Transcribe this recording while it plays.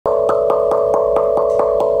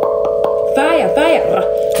fire.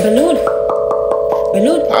 Balloon.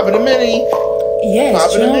 Popping a mini.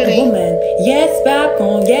 Yes, strong woman. Yes,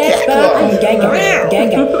 popcorn. Yes, popcorn. Gang. Yes. Gang.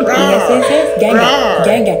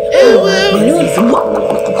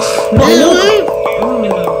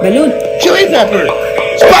 Balloon. Chili pepper.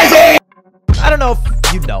 Spicy. I don't know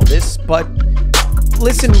if you know this, but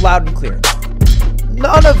listen loud and clear.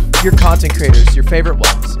 None of your content creators, your favorite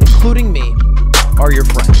ones, including me, are your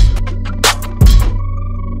friends.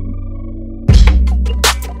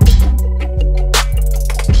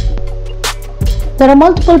 There are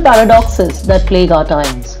multiple paradoxes that plague our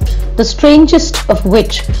times, the strangest of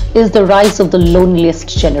which is the rise of the loneliest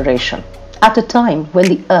generation, at a time when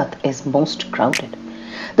the earth is most crowded.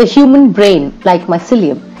 The human brain, like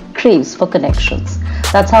mycelium, craves for connections.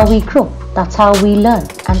 That's how we grow, that's how we learn,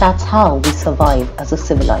 and that's how we survive as a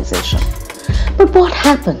civilization. But what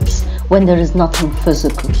happens when there is nothing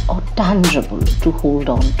physical or tangible to hold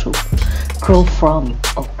on to, grow from,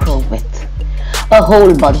 or grow with? A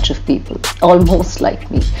whole bunch of people, almost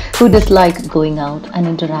like me, who dislike going out and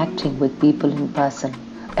interacting with people in person,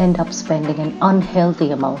 end up spending an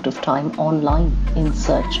unhealthy amount of time online in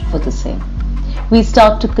search for the same. We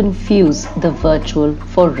start to confuse the virtual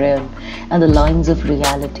for real, and the lines of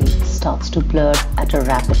reality starts to blur at a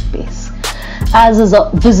rapid pace, as is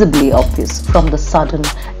visibly obvious from the sudden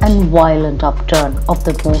and violent upturn of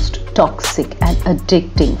the most toxic and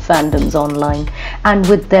addicting fandoms online, and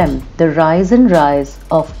with them the rise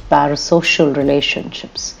of parasocial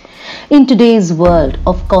relationships. In today's world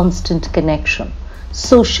of constant connection,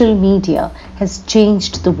 social media has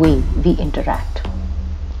changed the way we interact.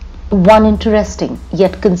 One interesting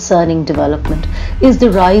yet concerning development is the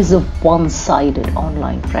rise of one-sided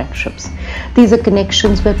online friendships. These are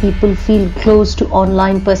connections where people feel close to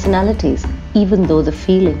online personalities, even though the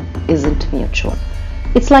feeling isn't mutual.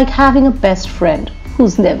 It's like having a best friend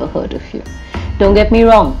who's never heard of you. Don't get me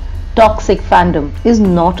wrong, toxic fandom is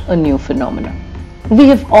not a new phenomenon. We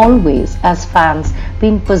have always, as fans,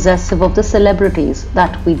 been possessive of the celebrities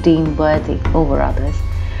that we deem worthy over others.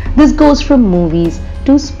 This goes from movies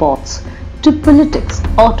to sports to politics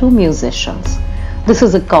or to musicians. This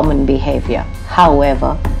is a common behavior,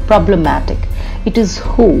 however problematic. It is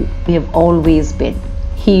who we have always been,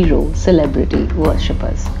 hero celebrity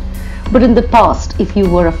worshippers. But in the past, if you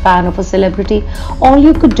were a fan of a celebrity, all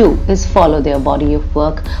you could do is follow their body of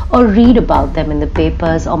work or read about them in the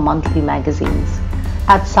papers or monthly magazines.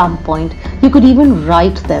 At some point, you could even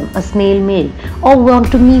write them a snail mail or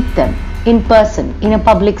want to meet them in person in a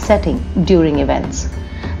public setting during events.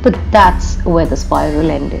 But that's where the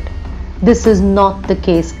spiral ended. This is not the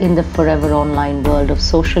case in the forever online world of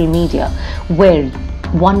social media, where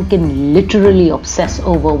one can literally obsess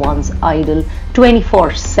over one's idol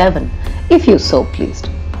 24/7 if you're so pleased.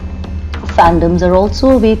 Fandoms are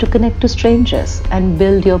also a way to connect to strangers and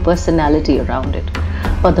build your personality around it.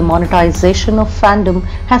 But the monetization of fandom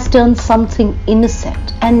has turned something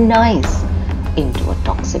innocent and nice into a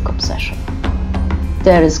toxic obsession.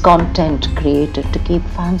 There is content created to keep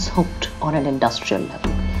fans hooked on an industrial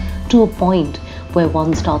level, to a point where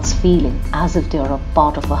one starts feeling as if they are a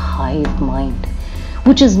part of a hive mind,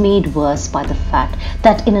 which is made worse by the fact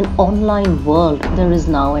that in an online world there is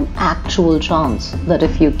now an actual chance that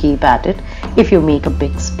if you keep at it, if you make a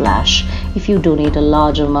big splash, if you donate a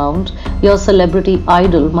large amount, your celebrity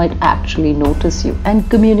idol might actually notice you and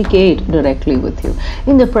communicate directly with you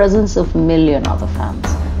in the presence of million other fans,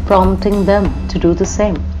 prompting them to do the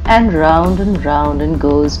same. And round and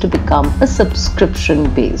goes to become a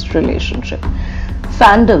subscription-based relationship.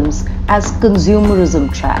 Fandoms as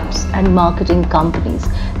consumerism traps and marketing companies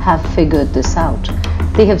have figured this out.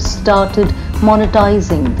 They have started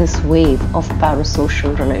monetizing this wave of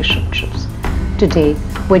parasocial relationships. Today,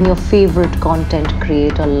 when your favorite content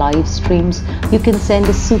creator live streams, you can send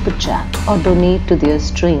a super chat or donate to their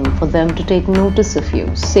stream for them to take notice of you,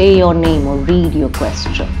 say your name or read your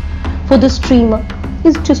question. For the streamer,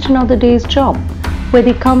 it's just another day's job, where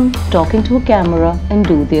they come talking to a camera and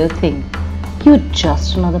do their thing. You're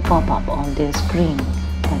just another pop-up on their screen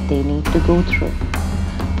that they need to go through.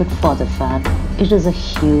 But for the fan, it is a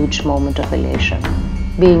huge moment of elation,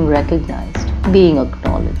 being recognized, being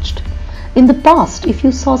acknowledged. In the past, if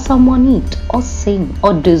you saw someone eat or sing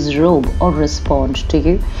or disrobe or respond to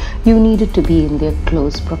you, you needed to be in their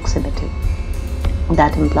close proximity.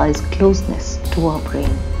 That implies closeness to our brain.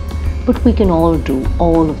 But we can all do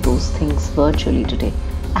all of those things virtually today.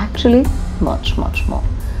 Actually, much more.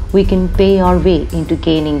 We can pay our way into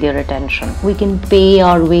gaining their attention. We can pay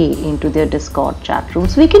our way into their Discord chat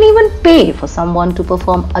rooms. We can even pay for someone to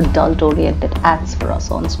perform adult-oriented acts for us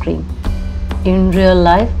on screen. In real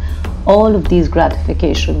life, All of these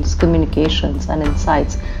gratifications, communications, and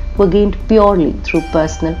insights were gained purely through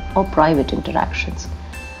personal or private interactions.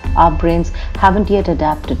 Our brains haven't yet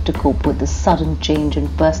adapted to cope with this sudden change in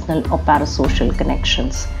personal or parasocial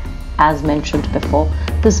connections. As mentioned before,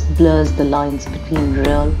 this blurs the lines between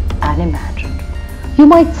real and imagined. You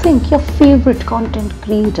might think your favorite content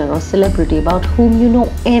creator or celebrity about whom you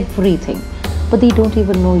know everything, but they don't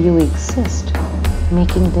even know you exist,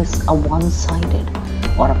 making this a one-sided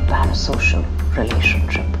or a parasocial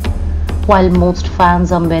relationship. While most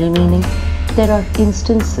fans are well-meaning, there are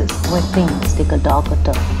instances where things take a darker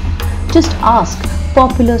turn. Just ask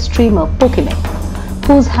popular streamer Pokimane,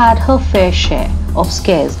 who's had her fair share of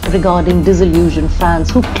scares regarding disillusioned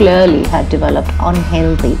fans who clearly had developed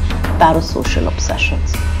unhealthy parasocial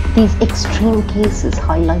obsessions. These extreme cases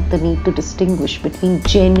highlight the need to distinguish between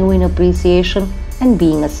genuine appreciation and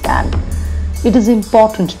being a stan. It is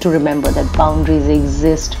important to remember that boundaries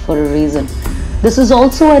exist for a reason. This is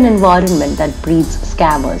also an environment that breeds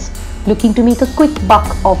scammers looking to make a quick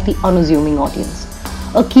buck off the unassuming audience.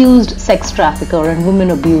 Accused sex trafficker and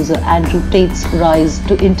woman abuser Andrew Tate's rise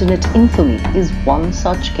to internet infamy is one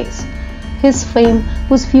such case. His fame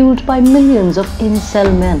was fueled by millions of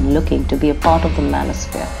incel men looking to be a part of the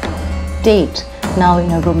manosphere. Tate, now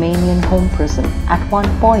in a Romanian home prison, at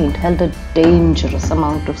one point held a dangerous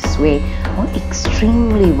amount of sway on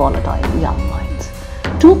extremely volatile young minds,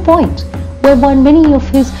 to a point where many of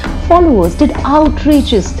his followers did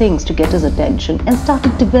outrageous things to get his attention and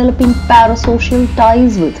started developing parasocial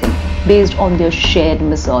ties with him based on their shared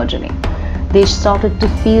misogyny. They started to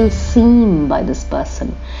feel seen by this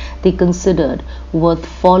person they considered worth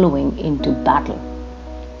following into battle.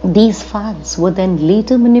 These fans were then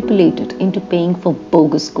later manipulated into paying for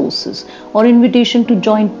bogus courses or invitation to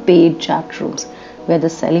join paid chat rooms, where the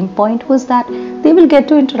selling point was that they will get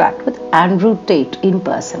to interact with Andrew Tate in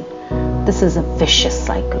person. This is a vicious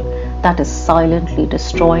cycle that is silently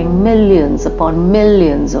destroying millions upon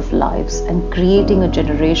millions of lives and creating a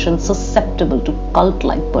generation susceptible to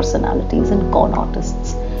cult-like personalities and con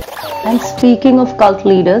artists. And speaking of cult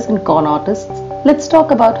leaders and con artists, let's talk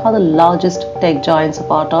about how the largest tech giants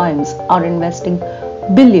of our times are investing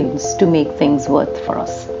billions to make things worth for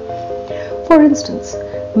us. For instance,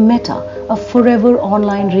 Meta, a forever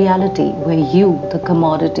online reality where you, the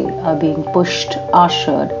commodity, are being pushed,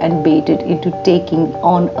 ushered, and baited into taking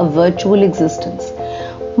on a virtual existence.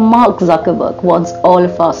 Mark Zuckerberg wants all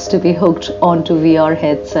of us to be hooked onto VR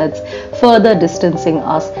headsets, further distancing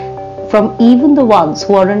us from even the ones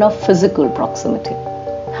who are in a physical proximity.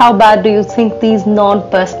 How bad do you think these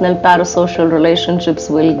non-personal parasocial relationships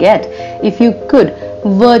will get if you could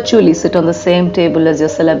virtually sit on the same table as your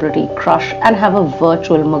celebrity crush and have a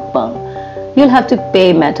virtual mukbang? You'll have to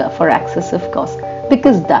pay Meta for access, of course,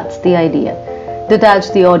 because that's the idea.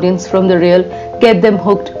 Detach the audience from the real, get them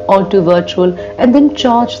hooked onto virtual, and then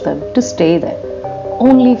charge them to stay there.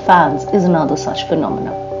 OnlyFans is another such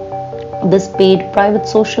phenomenon. This paid private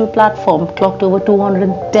social platform clocked over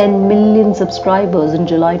 210 million subscribers in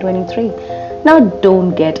July 23. Now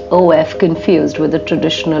don't get OF confused with the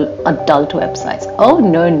traditional adult websites. Oh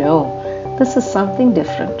no, this is something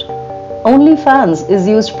different. OnlyFans is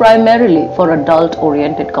used primarily for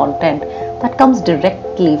adult-oriented content that comes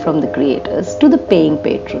directly from the creators to the paying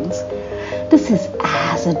patrons. This is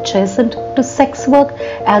as adjacent to sex work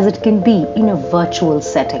as it can be in a virtual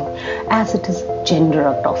setting, as it is gender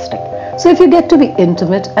agnostic. So if you get to be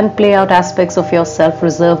intimate and play out aspects of yourself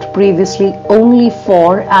reserved previously only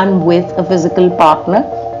for and with a physical partner,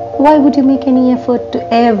 why would you make any effort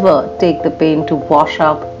to ever take the pain to wash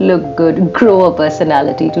up, look good, grow a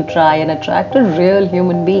personality to try and attract a real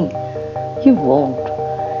human being? You won't.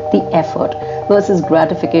 The effort versus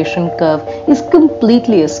gratification curve is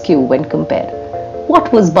completely askew when compared.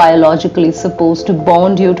 What was biologically supposed to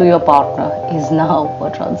bond you to your partner is now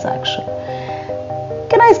a transaction.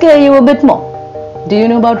 Can I scare you a bit more? Do you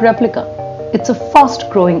know about Replika? It's a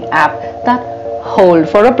fast-growing app that, hold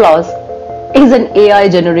for applause, is an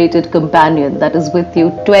AI-generated companion that is with you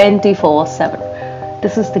 24/7.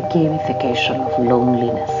 This is the gamification of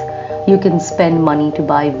loneliness. You can spend money to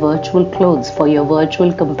buy virtual clothes for your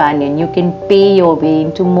virtual companion. You can pay your way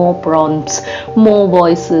into more prompts, more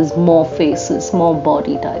voices, more faces, more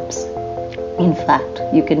body types. In fact,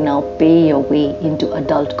 you can now pay your way into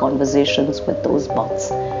adult conversations with those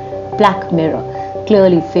bots. Black Mirror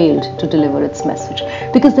clearly failed to deliver its message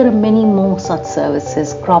because there are many more such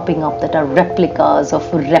services cropping up that are replicas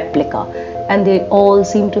of replica, and they all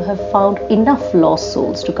seem to have found enough lost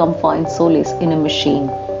souls to come find solace in a machine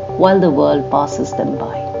while the world passes them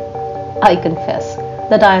by. I confess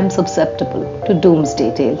that I am susceptible to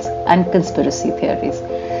doomsday tales and conspiracy theories,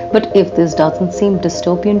 But if this doesn't seem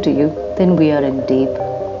dystopian to you, then we are in deep,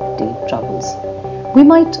 deep troubles. We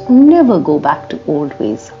might never go back to old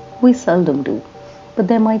ways. We seldom do. But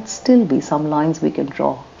there might still be some lines we can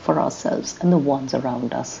draw for ourselves and the ones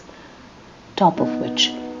around us. Top of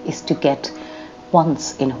which is to get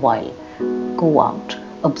once in a while, go out,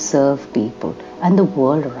 observe people and the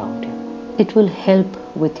world around you. It will help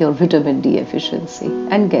with your vitamin D efficiency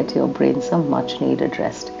and get your brain some much needed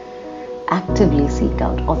rest. Actively seek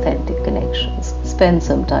out authentic connections. Spend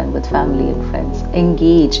some time with family and friends.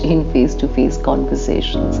 Engage in face-to-face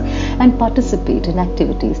conversations and participate in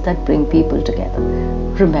activities that bring people together.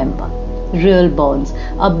 Remember, real bonds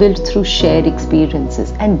are built through shared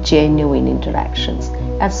experiences and genuine interactions.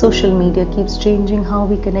 As social media keeps changing how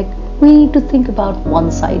we connect, we need to think about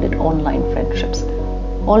one-sided online friendships.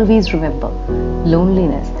 Always remember,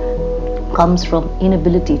 loneliness comes from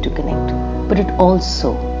inability to connect, but it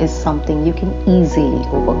also is something you can easily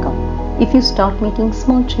overcome if you start making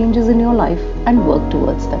small changes in your life and work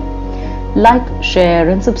towards them. Like, share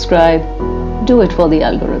and subscribe. Do it for the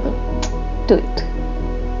algorithm. Do it.